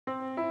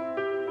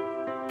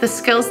The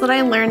skills that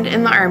I learned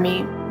in the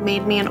Army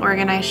made me an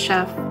organized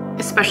chef,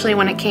 especially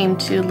when it came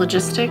to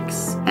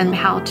logistics and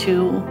how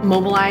to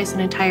mobilize an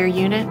entire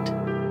unit.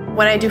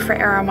 What I do for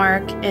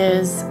Aramark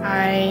is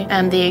I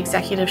am the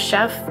executive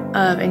chef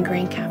of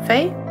Ingrain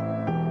Cafe.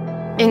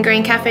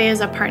 Ingrain Cafe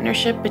is a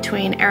partnership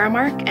between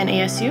Aramark and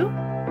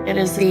ASU. It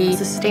is the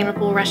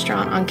sustainable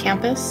restaurant on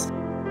campus.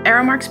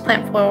 Aramark's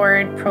Plant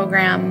Forward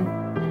program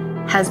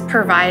has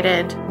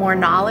provided more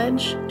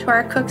knowledge to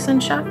our cooks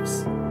and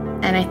chefs,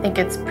 and I think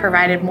it's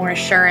provided more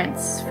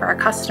assurance for our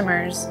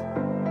customers.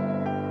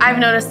 I've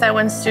noticed that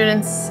when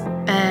students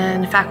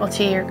and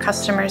faculty or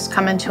customers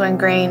come into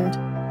Ingrained,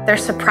 they're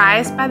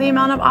surprised by the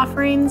amount of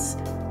offerings.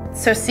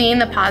 So seeing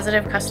the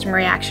positive customer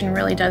reaction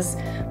really does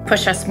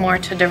push us more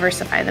to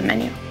diversify the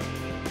menu.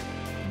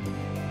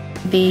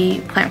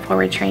 The Plant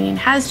Forward training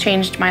has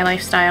changed my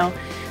lifestyle.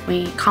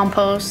 We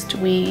compost,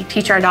 we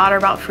teach our daughter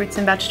about fruits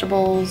and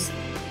vegetables.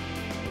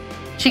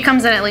 She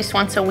comes in at least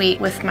once a week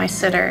with my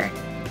sitter.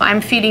 I'm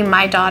feeding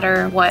my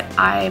daughter what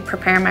I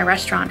prepare in my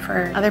restaurant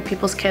for other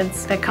people's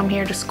kids that come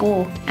here to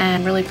school, and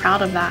I'm really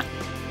proud of that.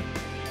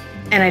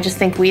 And I just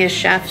think we as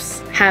chefs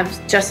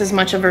have just as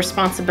much of a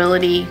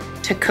responsibility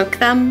to cook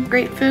them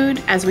great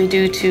food as we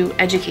do to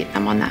educate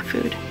them on that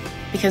food,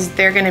 because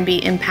they're going to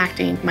be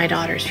impacting my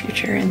daughter's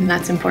future, and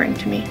that's important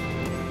to me.